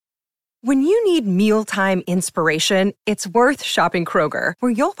When you need mealtime inspiration, it's worth shopping Kroger,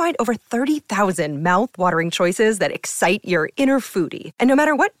 where you'll find over 30,000 mouth-watering choices that excite your inner foodie. And no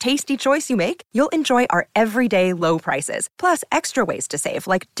matter what tasty choice you make, you'll enjoy our everyday low prices, plus extra ways to save,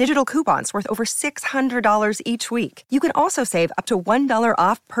 like digital coupons worth over $600 each week. You can also save up to $1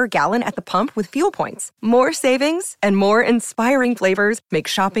 off per gallon at the pump with fuel points. More savings and more inspiring flavors make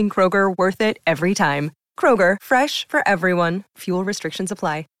shopping Kroger worth it every time. Kroger, fresh for everyone. Fuel restrictions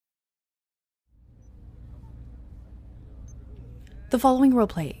apply. The following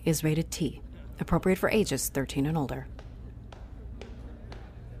roleplay is rated T, appropriate for ages 13 and older.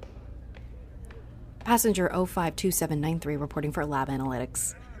 Passenger 052793 reporting for lab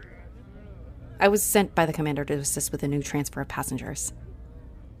analytics. I was sent by the commander to assist with a new transfer of passengers.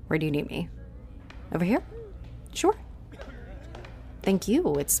 Where do you need me? Over here? Sure. Thank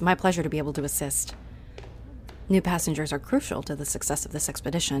you. It's my pleasure to be able to assist. New passengers are crucial to the success of this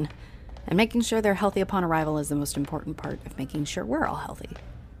expedition, and making sure they're healthy upon arrival is the most important part of making sure we're all healthy.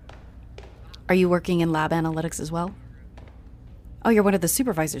 Are you working in lab analytics as well? Oh, you're one of the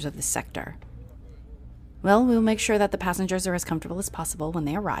supervisors of this sector. Well, we'll make sure that the passengers are as comfortable as possible when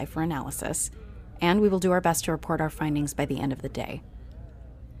they arrive for analysis, and we will do our best to report our findings by the end of the day.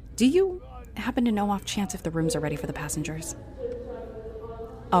 Do you happen to know off chance if the rooms are ready for the passengers?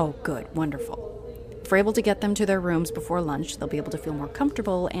 Oh, good. Wonderful. If we're able to get them to their rooms before lunch, they'll be able to feel more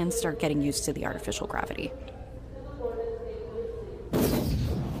comfortable and start getting used to the artificial gravity.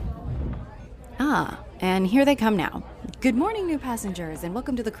 And here they come now. Good morning, new passengers, and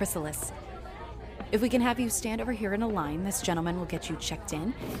welcome to the Chrysalis. If we can have you stand over here in a line, this gentleman will get you checked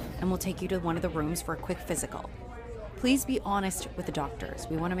in, and we'll take you to one of the rooms for a quick physical. Please be honest with the doctors.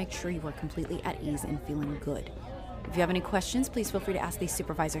 We want to make sure you are completely at ease and feeling good. If you have any questions, please feel free to ask these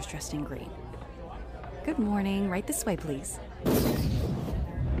supervisors dressed in green. Good morning. Right this way, please.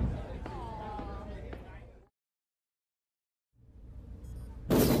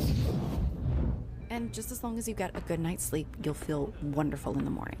 And just as long as you get a good night's sleep, you'll feel wonderful in the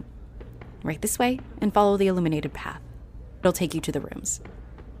morning. Right this way and follow the illuminated path. It'll take you to the rooms.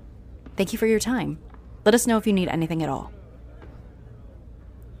 Thank you for your time. Let us know if you need anything at all.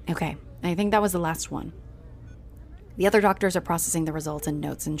 Okay, I think that was the last one. The other doctors are processing the results and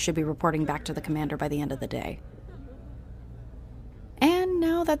notes and should be reporting back to the commander by the end of the day. And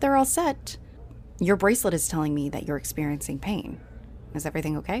now that they're all set, your bracelet is telling me that you're experiencing pain. Is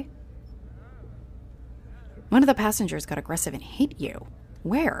everything okay? One of the passengers got aggressive and hit you.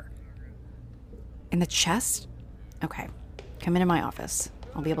 Where? In the chest? Okay, come into my office.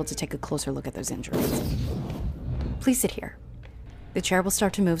 I'll be able to take a closer look at those injuries. Please sit here. The chair will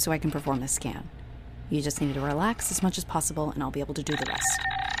start to move so I can perform the scan. You just need to relax as much as possible, and I'll be able to do the rest.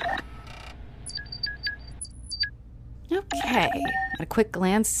 Okay. At a quick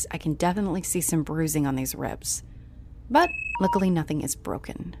glance, I can definitely see some bruising on these ribs. But luckily, nothing is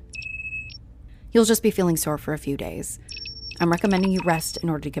broken. You'll just be feeling sore for a few days. I'm recommending you rest in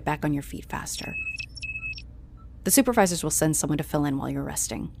order to get back on your feet faster. The supervisors will send someone to fill in while you're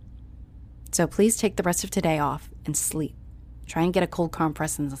resting. So please take the rest of today off and sleep. Try and get a cold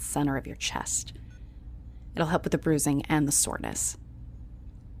compress in the center of your chest. It'll help with the bruising and the soreness.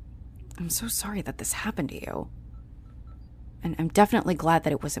 I'm so sorry that this happened to you. And I'm definitely glad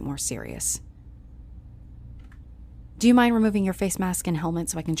that it wasn't more serious. Do you mind removing your face mask and helmet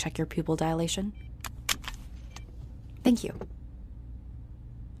so I can check your pupil dilation? Thank you.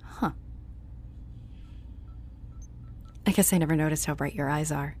 Huh. I guess I never noticed how bright your eyes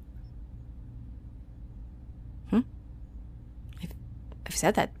are. I've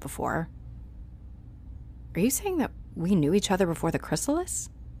said that before. Are you saying that we knew each other before the Chrysalis?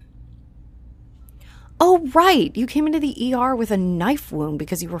 Oh, right! You came into the ER with a knife wound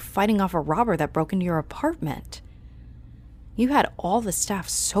because you were fighting off a robber that broke into your apartment. You had all the staff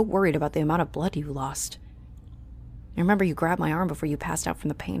so worried about the amount of blood you lost. I remember you grabbed my arm before you passed out from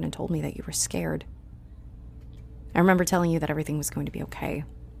the pain and told me that you were scared. I remember telling you that everything was going to be okay.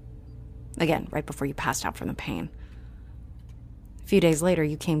 Again, right before you passed out from the pain. A few days later,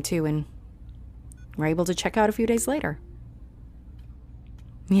 you came to and were able to check out a few days later.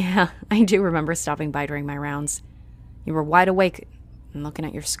 Yeah, I do remember stopping by during my rounds. You were wide awake and looking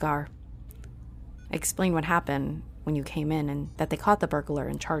at your scar. I explained what happened when you came in and that they caught the burglar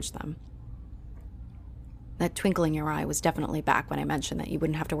and charged them. That twinkle in your eye was definitely back when I mentioned that you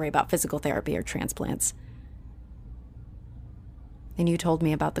wouldn't have to worry about physical therapy or transplants. Then you told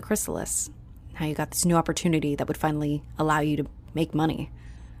me about the Chrysalis, how you got this new opportunity that would finally allow you to make money.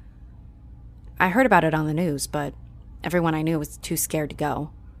 I heard about it on the news, but everyone I knew was too scared to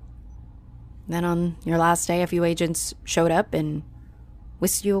go. Then on your last day, a few agents showed up and,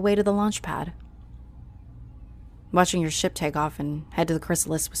 whisked you away to the launch pad. Watching your ship take off and head to the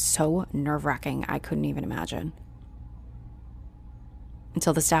Chrysalis was so nerve-wracking I couldn't even imagine.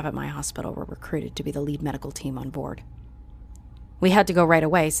 Until the staff at my hospital were recruited to be the lead medical team on board. We had to go right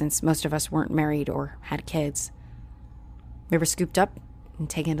away since most of us weren't married or had kids. We were scooped up and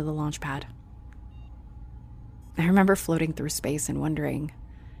taken to the launch pad. I remember floating through space and wondering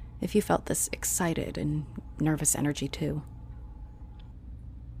if you felt this excited and nervous energy too.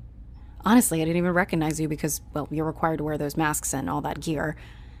 Honestly, I didn't even recognize you because, well, you're required to wear those masks and all that gear.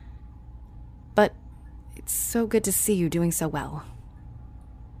 But it's so good to see you doing so well.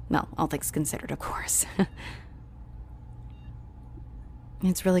 Well, all things considered, of course.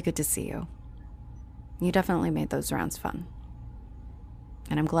 It's really good to see you. You definitely made those rounds fun.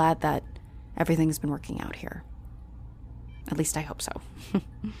 And I'm glad that everything's been working out here. At least I hope so.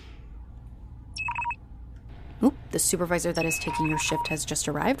 Oop, the supervisor that is taking your shift has just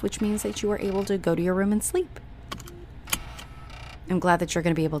arrived, which means that you are able to go to your room and sleep. I'm glad that you're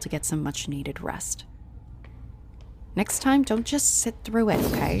going to be able to get some much-needed rest. Next time, don't just sit through it,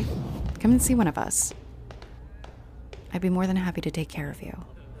 okay? Come and see one of us. I'd be more than happy to take care of you.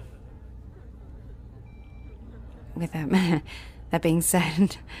 With that being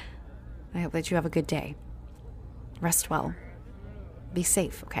said, I hope that you have a good day. Rest well. Be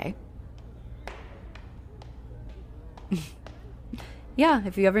safe, okay? Yeah,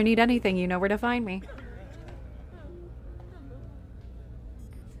 if you ever need anything, you know where to find me.